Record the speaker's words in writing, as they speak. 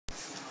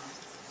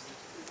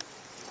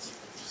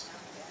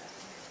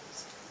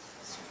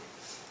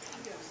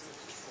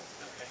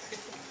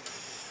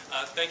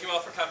Thank you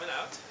all for coming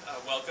out.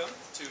 Welcome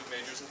to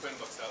Majors and Quinn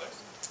Booksellers.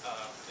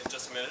 In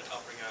just a minute, I'll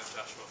bring out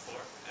Joshua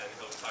Foer, and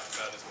he'll talk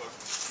about his book,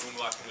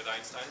 Moonwalking with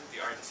Einstein, The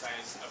Art and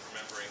Science of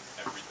Remembering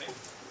Everything.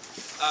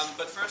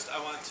 But first,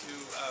 I want to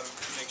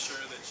make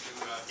sure that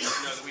you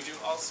know that we do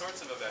all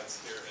sorts of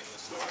events here in the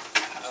store.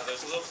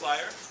 There's a little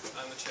flyer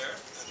on the chair,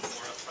 and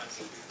more up front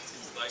if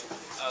you'd like,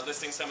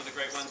 listing some of the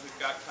great ones we've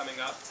got coming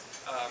up.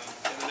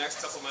 In the next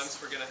couple months,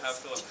 we're going to have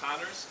Philip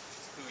Connors,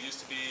 who used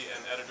to be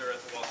an editor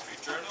at the Wall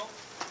Street Journal,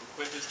 who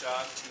quit his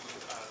job to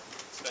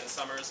spend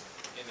summers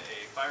in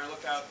a fire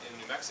lookout in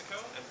New Mexico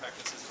and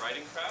practice his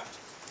writing craft.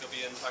 He'll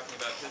be in talking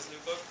about his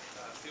new book,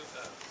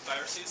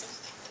 Fire Season.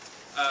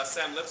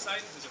 Sam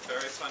Lipsyte, who's a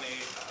very funny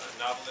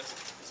novelist,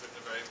 who's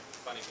written a very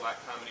funny black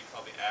comedy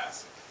called The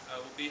Ass,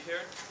 will be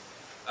here.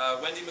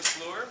 Wendy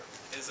McClure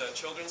is a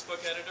children's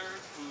book editor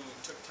who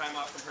took time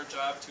off from her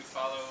job to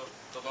follow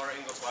the Laura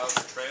Ingalls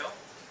Wilder Trail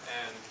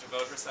and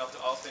devote herself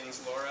to all things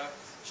Laura.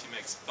 She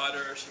makes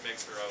butter, she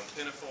makes her own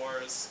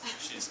pinafores,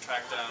 she's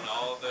tracked down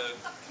all the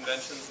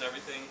conventions and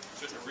everything.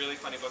 She's written a really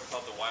funny book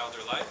called The Wilder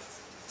Life.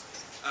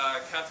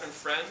 Catherine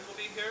Friend will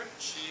be here.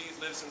 She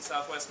lives in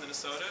southwest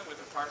Minnesota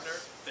with her partner.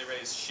 They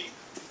raise sheep.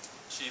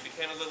 She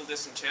became a little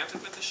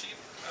disenchanted with the sheep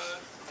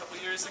a couple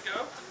years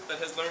ago, but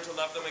has learned to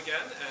love them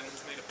again and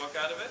has made a book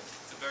out of it.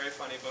 It's a very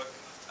funny book.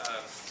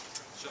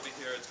 She'll be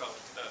here.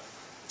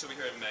 She'll be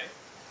here in May.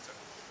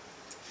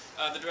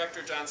 The director,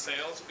 John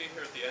Sayles, will be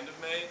here at the end of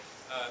May.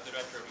 The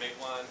director of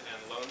Matewan and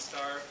Lone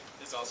Star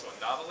is also a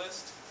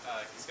novelist.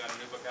 He's got a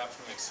new book out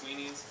from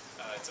McSweeney's.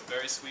 It's a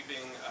very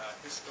sweeping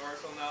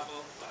historical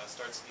novel.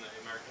 Starts in the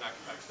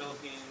American-occupied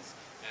Philippines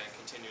and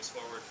continues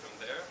forward from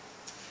there.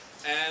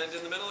 And in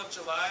the middle of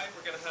July,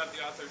 we're going to have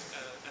the author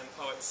and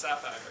poet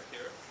Sapphire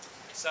here.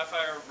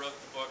 Sapphire wrote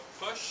the book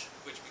Push,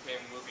 which became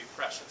the movie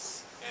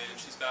Precious. And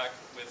she's back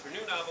with her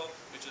new novel,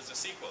 which is a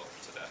sequel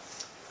to that.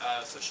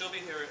 So she'll be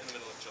here in the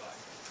middle of July.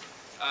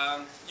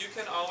 You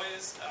can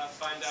always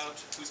find out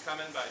who's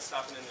coming by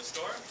stopping in the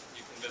store.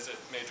 You can visit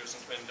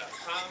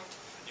majorsandquinn.com.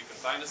 You can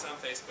find us on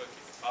Facebook.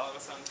 You can follow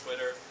us on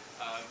Twitter.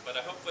 But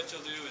I hope what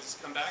you'll do is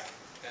come back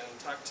and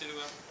talk to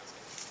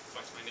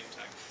my name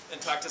tag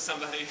and talk to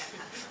somebody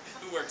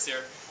who works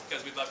here,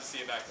 because we'd love to see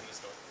you back in the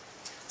store.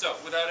 So,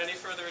 without any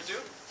further ado,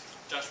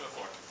 Joshua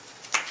Foer.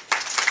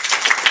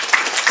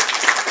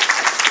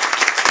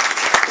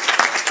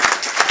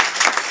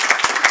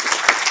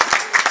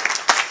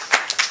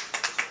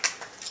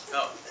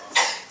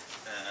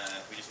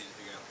 We just need to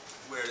figure out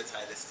where to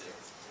tie this to.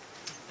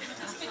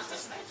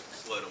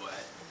 Float away.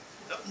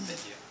 So,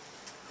 thank you.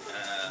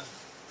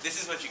 This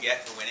is what you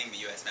get for winning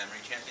the U.S. Memory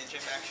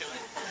Championship, actually.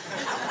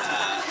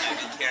 I've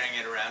been carrying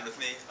it around with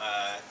me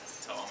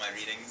to all my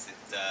readings.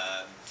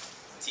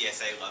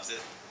 TSA loves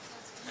it.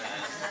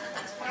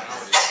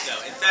 No,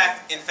 in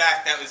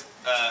fact, that was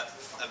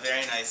a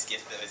very nice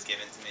gift that was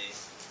given to me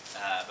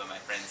by my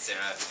friend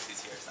Sarah, who's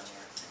here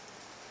somewhere.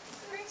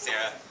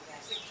 Sarah?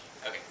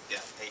 Okay,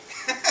 yeah, hey.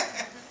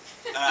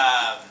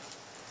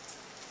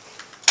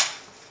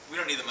 We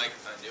don't need the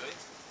microphone, do we?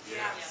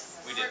 Yes.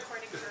 We did.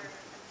 Recording for.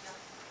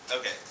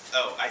 Okay.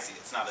 Oh, I see.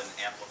 It's not an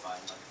amplifying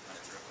microphone.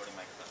 It's a recording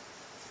microphone.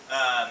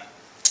 Right.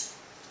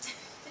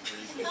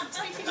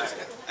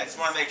 I just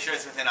want to make sure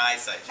it's within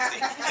eyesight, just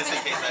in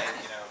case I,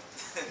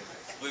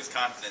 lose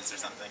confidence or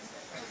something.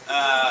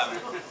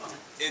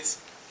 It's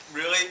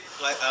really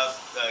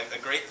a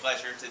great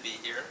pleasure to be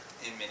here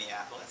in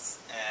Minneapolis,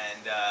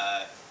 and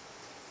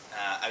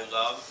I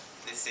love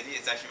this city.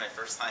 It's actually my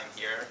first time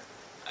here.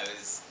 I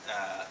was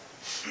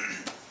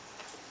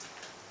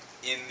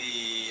in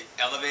the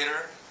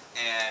elevator,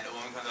 and a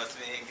woman comes up to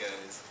me and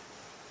goes,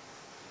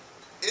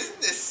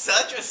 "Isn't this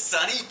such a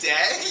sunny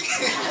day?"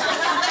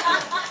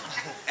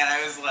 And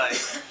I was like,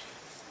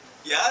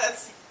 "Yeah,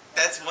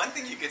 that's one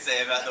thing you could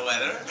say about the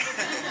weather."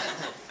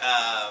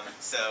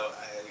 So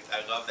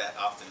I love that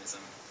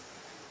optimism.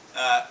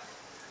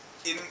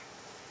 In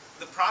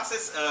the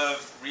process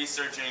of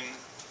researching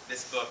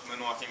this book,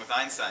 Moonwalking with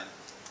Einstein,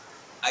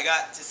 I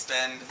got to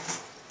spend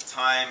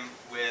time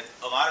with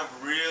a lot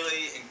of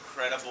really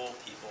incredible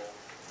people,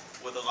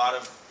 with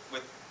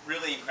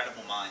really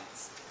incredible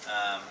minds.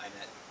 I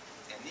met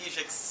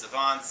amnesiacs,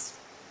 savants,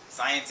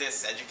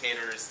 scientists,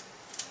 educators.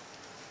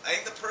 I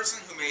think the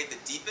person who made the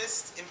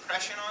deepest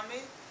impression on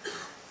me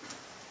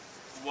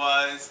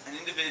was an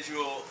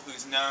individual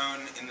who's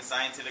known in the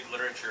scientific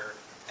literature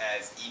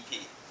as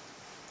EP.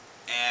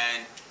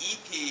 And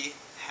EP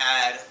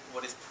had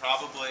what is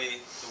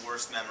probably the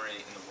worst memory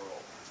in the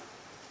world.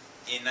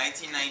 In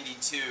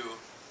 1992,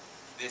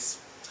 this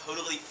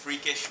totally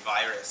freakish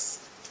virus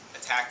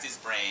attacked his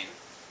brain,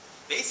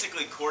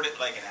 basically cored it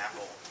like an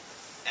apple,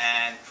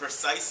 and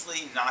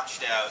precisely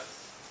notched out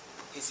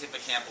his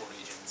hippocampal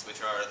regions, which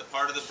are the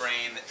part of the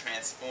brain that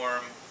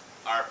transform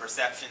our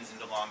perceptions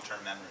into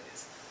long-term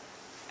memories.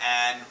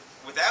 And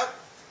without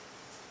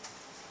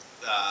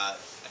a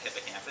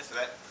hippocampus,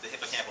 without the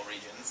hippocampal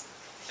regions,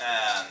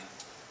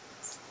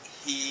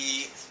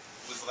 he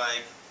was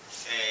like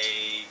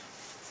a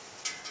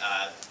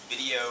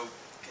video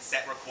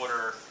cassette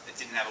recorder that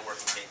didn't have a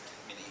working tape.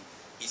 I mean,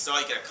 He saw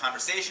you could have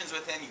conversations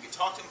with him, you could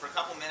talk to him for a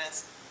couple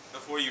minutes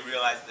before you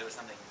realized that there was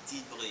something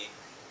deeply,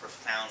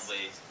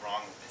 profoundly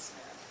wrong with this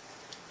man.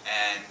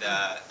 And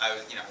I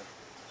was,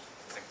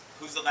 like,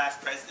 who's the last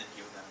president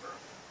you remember?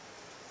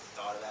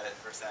 Thought about it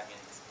for a second.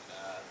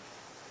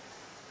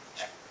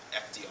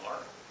 FDR?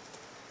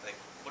 Like,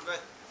 what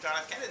about John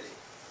F. Kennedy?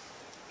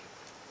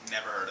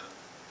 Never heard of him.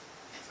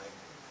 He's like,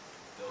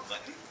 Bill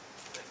Clinton?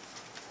 Like,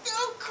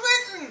 Bill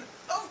Clinton!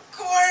 Of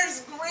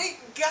course!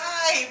 Great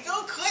guy!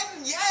 Bill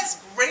Clinton,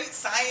 yes! Great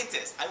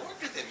scientist! I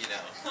worked with him,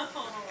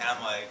 And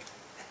I'm like,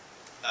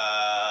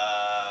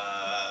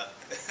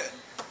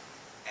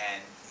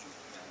 and,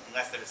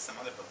 unless there's some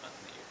other Bill Clinton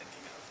that you're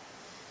thinking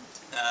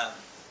of.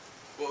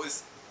 What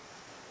was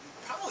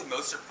probably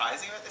most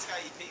surprising about this guy,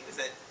 EP, was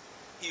that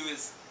he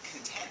was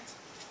content.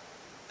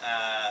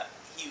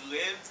 He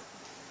lived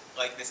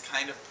like this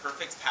kind of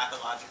perfect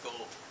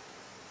pathological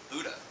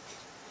Buddha,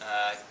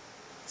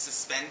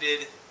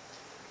 suspended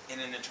in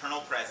an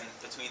eternal present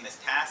between this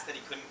past that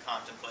he couldn't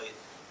contemplate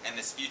and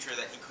this future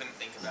that he couldn't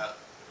think about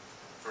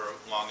for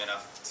long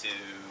enough to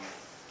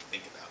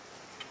think about.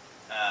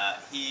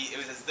 It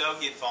was as though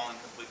he had fallen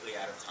completely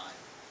out of time.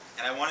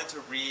 And I wanted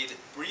to read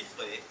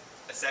briefly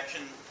a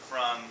section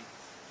from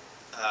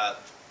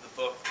the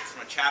book,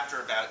 from a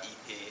chapter about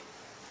EP,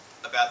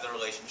 about the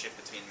relationship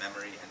between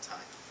memory and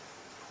time.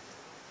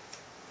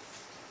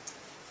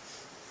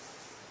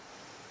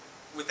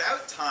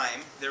 Without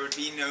time, there would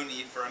be no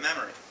need for a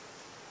memory.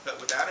 But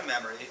without a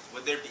memory,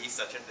 would there be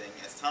such a thing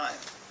as time?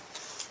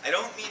 I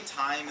don't mean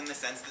time in the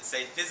sense that,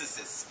 say,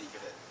 physicists speak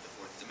of it. The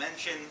fourth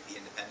dimension, the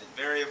independent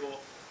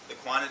variable, the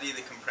quantity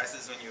that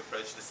compresses when you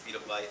approach the speed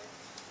of light.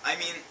 I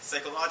mean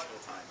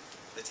psychological time,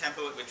 the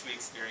tempo at which we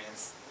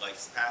experience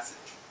life's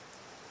passage.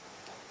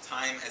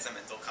 Time as a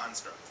mental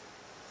construct.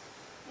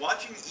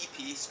 Watching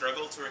EP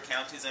struggle to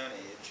recount his own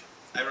age,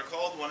 I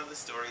recalled one of the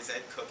stories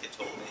Ed Cook had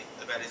told me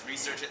about his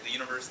research at the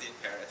University of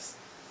Paris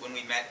when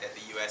we met at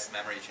the US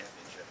Memory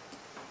Championship.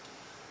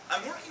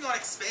 I'm working on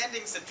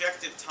expanding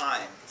subjective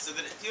time so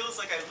that it feels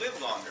like I live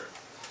longer,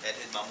 Ed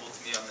had mumbled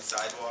to me on the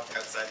sidewalk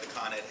outside the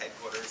Con Ed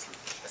headquarters,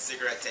 a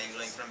cigarette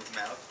dangling from his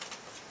mouth.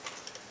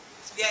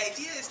 The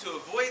idea is to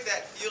avoid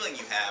that feeling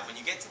you have when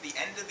you get to the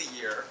end of the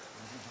year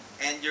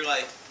and you're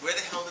like, where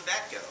the hell did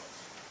that go?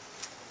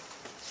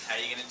 How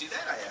are you going to do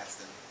that, I asked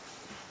him.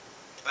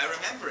 By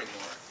remembering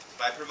more,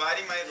 by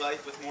providing my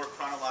life with more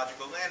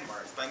chronological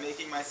landmarks, by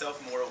making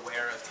myself more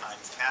aware of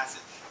time's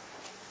passage.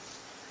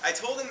 I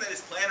told him that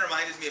his plan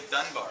reminded me of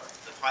Dunbar,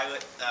 the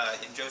pilot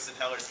in Joseph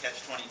Heller's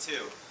Catch-22,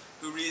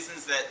 who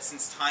reasons that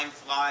since time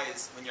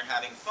flies when you're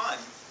having fun,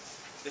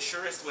 the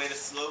surest way to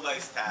slow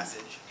life's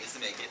passage is to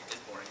make it as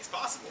boring as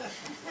possible.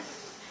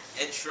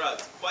 Ed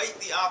shrugged. Quite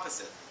the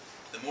opposite.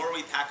 The more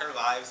we pack our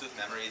lives with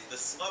memories, the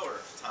slower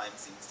time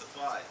seems to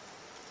fly.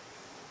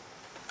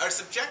 Our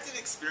subjective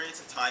experience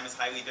of time is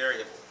highly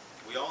variable.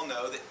 We all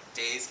know that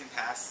days can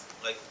pass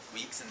like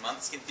weeks and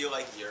months can feel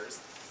like years,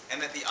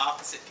 and that the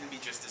opposite can be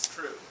just as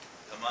true.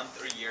 A month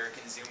or year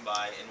can zoom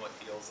by in what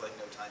feels like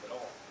no time at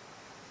all.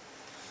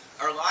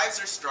 Our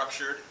lives are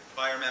structured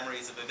by our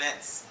memories of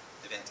events.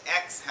 Event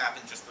X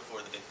happened just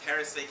before the big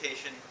Paris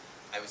vacation.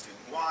 I was doing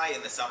Y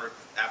in the summer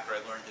after I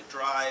learned to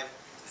drive.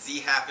 Z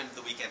happened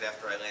the weekend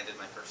after I landed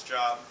my first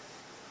job.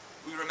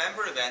 We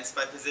remember events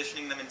by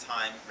positioning them in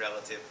time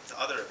relative to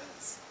other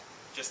events.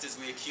 Just as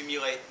we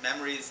accumulate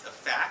memories of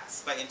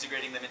facts by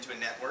integrating them into a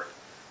network,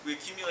 we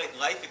accumulate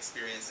life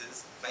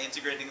experiences by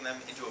integrating them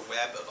into a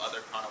web of other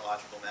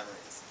chronological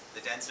memories.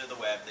 The denser the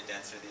web, the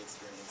denser the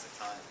experience of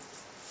time.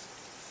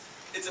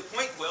 It's a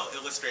point well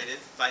illustrated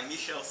by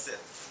Michel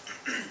Siff,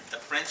 a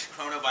French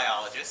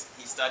chronobiologist.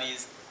 He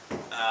studies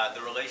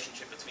the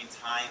relationship between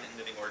time and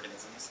living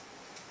organisms,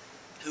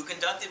 who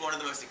conducted one of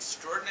the most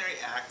extraordinary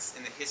acts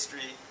in the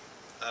history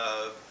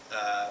of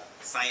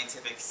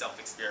scientific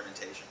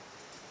self-experimentation.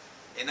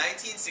 In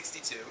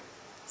 1962,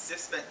 Siff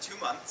spent 2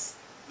 months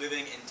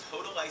living in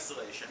total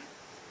isolation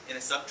in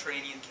a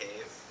subterranean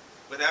cave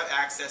without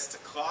access to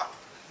clock,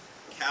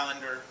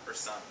 calendar, or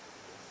sun.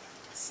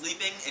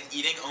 Sleeping and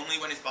eating only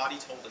when his body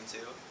told him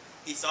to,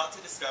 he sought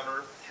to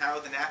discover how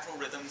the natural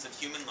rhythms of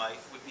human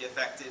life would be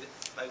affected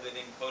by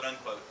living,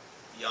 quote-unquote,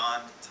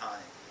 beyond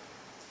time.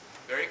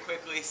 Very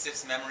quickly,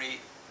 Siff's memory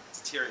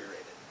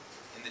deteriorated.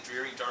 In the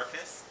dreary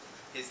darkness,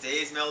 his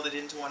days melded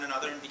into one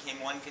another and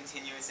became one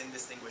continuous,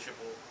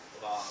 indistinguishable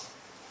blob.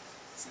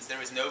 Since there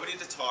was nobody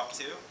to talk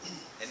to,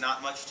 and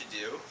not much to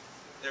do,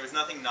 there was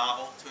nothing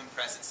novel to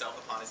impress itself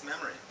upon his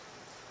memory.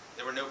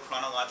 There were no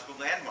chronological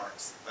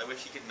landmarks by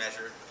which he could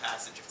measure the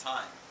passage of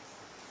time.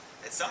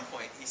 At some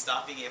point, he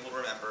stopped being able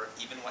to remember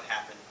even what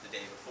happened the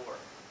day before.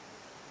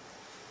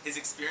 His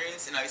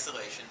experience in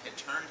isolation had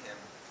turned him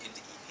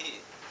into EP.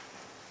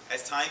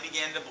 As time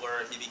began to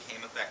blur, he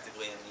became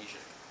effectively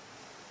amnesic.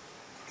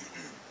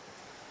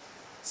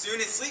 Soon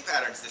his sleep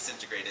patterns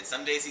disintegrated.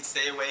 Some days he'd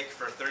stay awake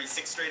for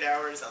 36 straight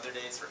hours, other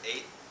days for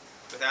 8,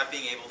 without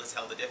being able to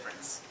tell the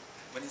difference.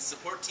 When his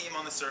support team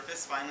on the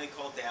surface finally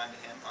called down to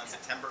him on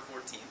September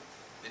 14th,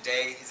 the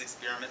day his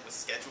experiment was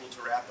scheduled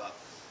to wrap up,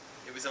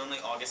 it was only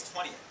August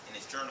 20th in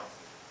his journal.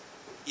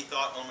 He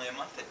thought only a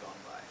month had gone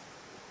by.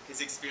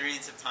 His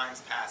experience of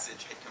time's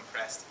passage had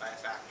compressed by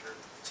a factor of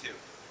 2.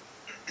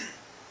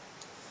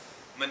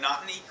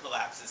 Monotony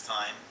collapses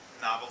time,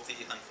 novelty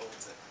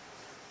unfolds it.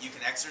 You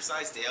can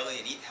exercise daily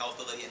and eat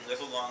healthily and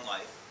live a long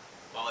life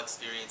while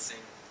experiencing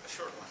a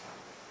short one.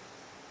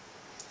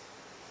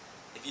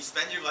 If you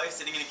spend your life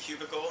sitting in a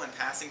cubicle and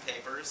passing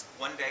papers,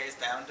 one day is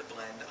bound to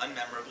blend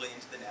unmemorably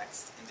into the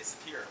next and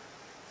disappear.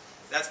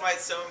 That's why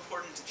it's so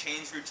important to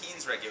change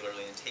routines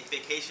regularly and take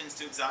vacations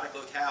to exotic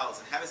locales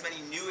and have as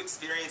many new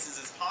experiences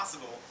as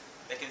possible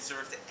that can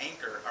serve to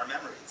anchor our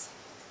memories.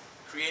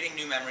 Creating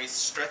new memories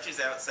stretches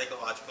out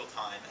psychological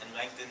time and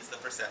lengthens the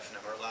perception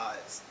of our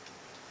lives.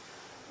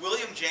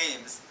 William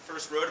James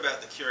first wrote about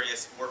the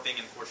curious warping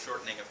and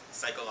foreshortening of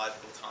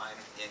psychological time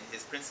in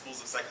his Principles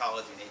of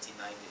Psychology in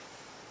 1890.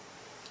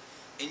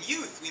 In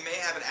youth, we may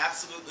have an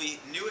absolutely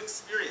new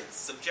experience,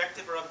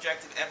 subjective or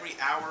objective, every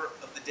hour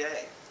of the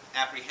day.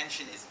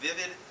 Apprehension is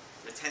vivid,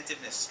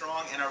 retentiveness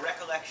strong, and our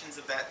recollections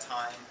of that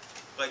time,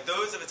 like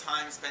those of a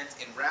time spent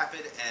in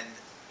rapid and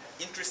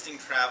interesting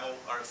travel,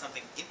 are of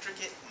something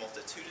intricate,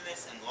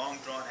 multitudinous, and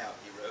long drawn out,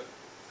 he wrote.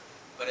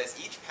 But as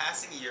each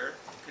passing year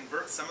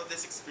converts some of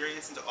this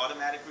experience into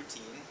automatic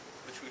routine,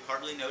 which we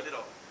hardly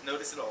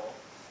notice at all,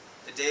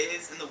 the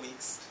days and the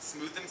weeks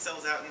smooth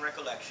themselves out in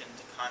recollection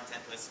to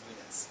contentless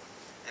units,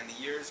 and the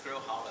years grow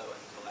hollow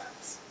and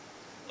collapse.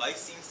 Life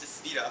seems to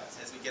speed up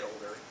as we get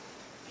older,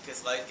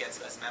 because life gets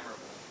less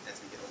memorable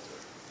as we get older.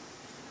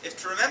 If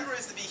to remember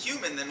is to be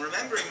human, then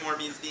remembering more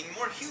means being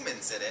more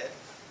human, said Ed.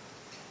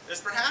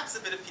 There's perhaps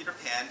a bit of Peter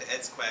Pan to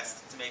Ed's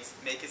quest to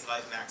make his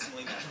life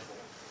maximally memorable.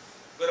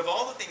 But of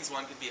all the things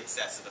one could be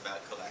obsessive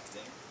about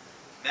collecting,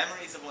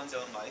 memories of one's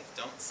own life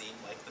don't seem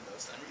like the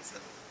most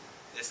unreasonable.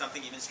 There's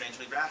something even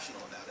strangely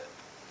rational about it.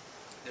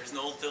 There's an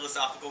old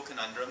philosophical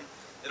conundrum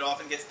that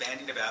often gets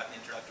bandied about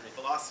in introductory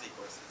philosophy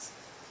courses.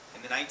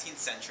 In the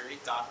 19th century,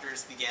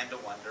 doctors began to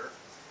wonder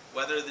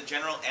whether the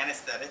general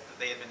anesthetic that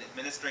they had been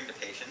administering to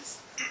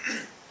patients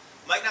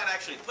might not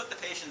actually put the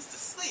patients to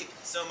sleep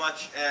so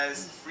much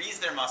as freeze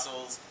their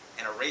muscles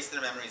and erase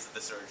their memories of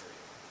the surgery.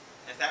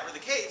 And if that were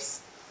the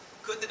case,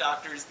 could the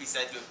doctors be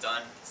said to have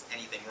done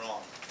anything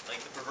wrong? Like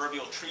the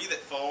proverbial tree that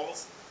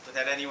falls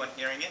without anyone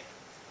hearing it,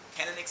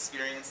 can an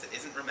experience that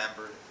isn't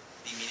remembered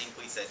be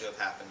meaningfully said to have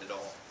happened at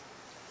all?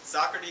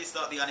 Socrates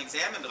thought the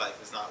unexamined life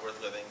was not worth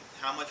living,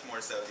 how much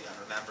more so the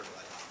unremembered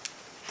life?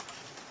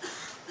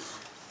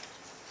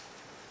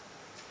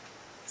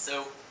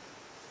 So,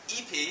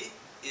 EP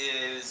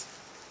is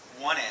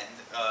one end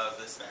of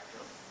the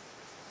spectrum,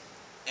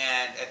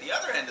 and at the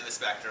other end of the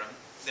spectrum,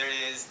 there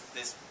is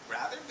this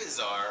rather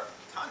bizarre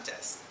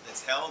contest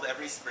that's held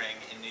every spring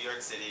in New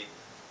York City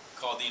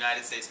called the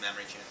United States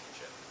Memory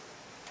Championship.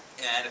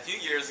 And a few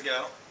years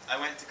ago, I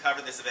went to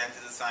cover this event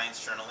as a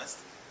science journalist,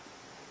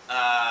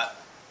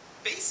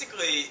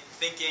 basically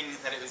thinking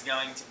that it was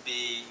going to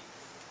be,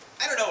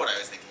 I don't know what I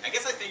was thinking. I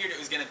guess I figured it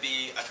was going to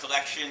be a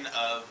collection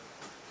of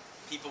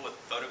people with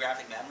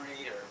photographic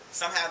memory, or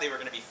somehow they were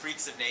going to be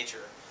freaks of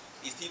nature.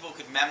 These people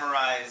could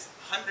memorize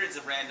hundreds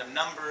of random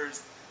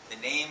numbers, the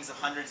names of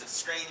hundreds of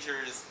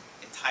strangers,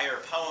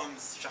 entire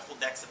poems, shuffled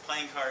decks of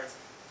playing cards.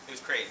 It was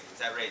crazy. It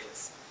was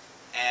outrageous.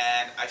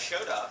 And I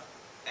showed up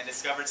and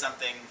discovered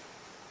something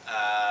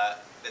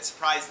that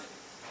surprised me,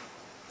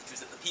 which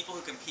was that the people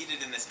who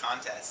competed in this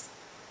contest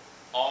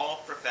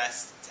all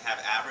professed to have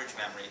average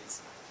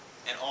memories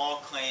and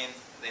all claimed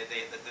that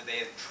they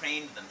had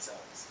trained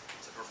themselves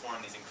to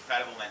perform these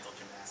incredible mental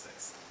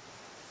gymnastics.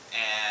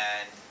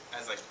 And I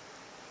was like,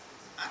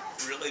 I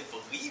don't really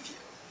believe you.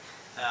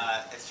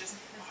 It's just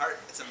hard.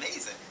 It's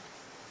amazing.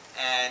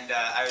 And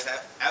I was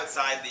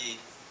outside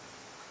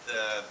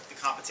the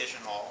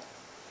competition hall,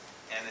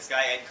 and this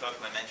guy Ed Cook,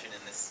 who I mentioned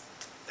in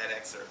that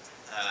excerpt,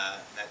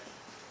 that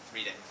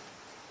reading,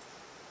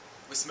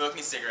 was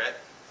smoking a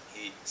cigarette.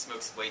 He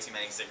smokes way too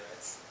many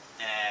cigarettes,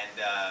 and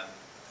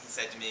he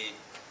said to me,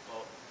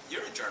 "Well,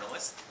 you're a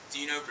journalist. Do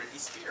you know Britney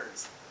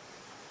Spears?"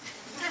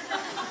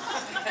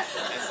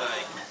 I was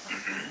like,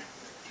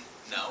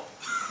 "No,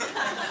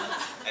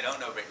 I don't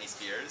know Britney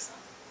Spears.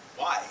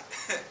 Why?"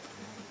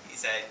 He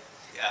said,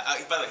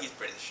 by the way, he's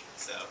British,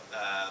 so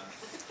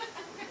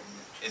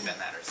if that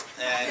matters.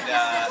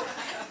 And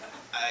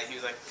he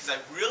was like, "Because I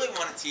really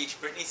want to teach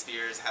Britney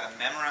Spears how to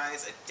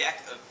memorize a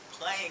deck of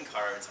playing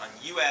cards on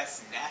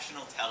U.S.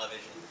 national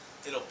television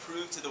that'll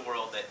prove to the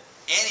world that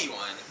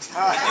anyone can do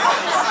this."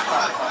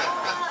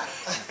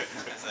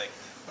 I was like,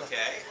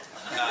 "Okay,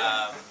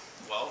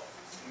 well,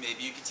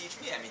 maybe you could teach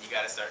me. I mean, you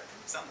got to start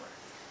somewhere."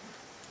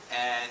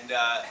 And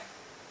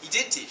he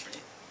did teach me,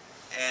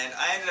 and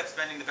I ended up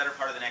spending the better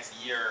part of the next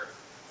year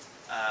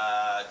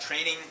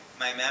training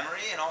my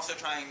memory and also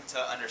trying to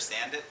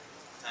understand it,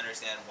 to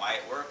understand why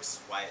it works,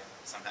 why it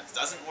sometimes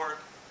doesn't work,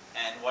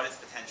 and what its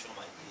potential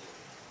might be.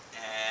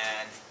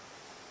 And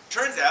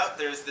turns out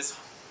there's there's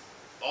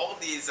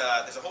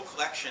a whole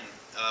collection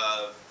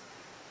of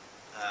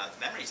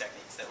memory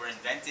techniques that were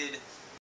invented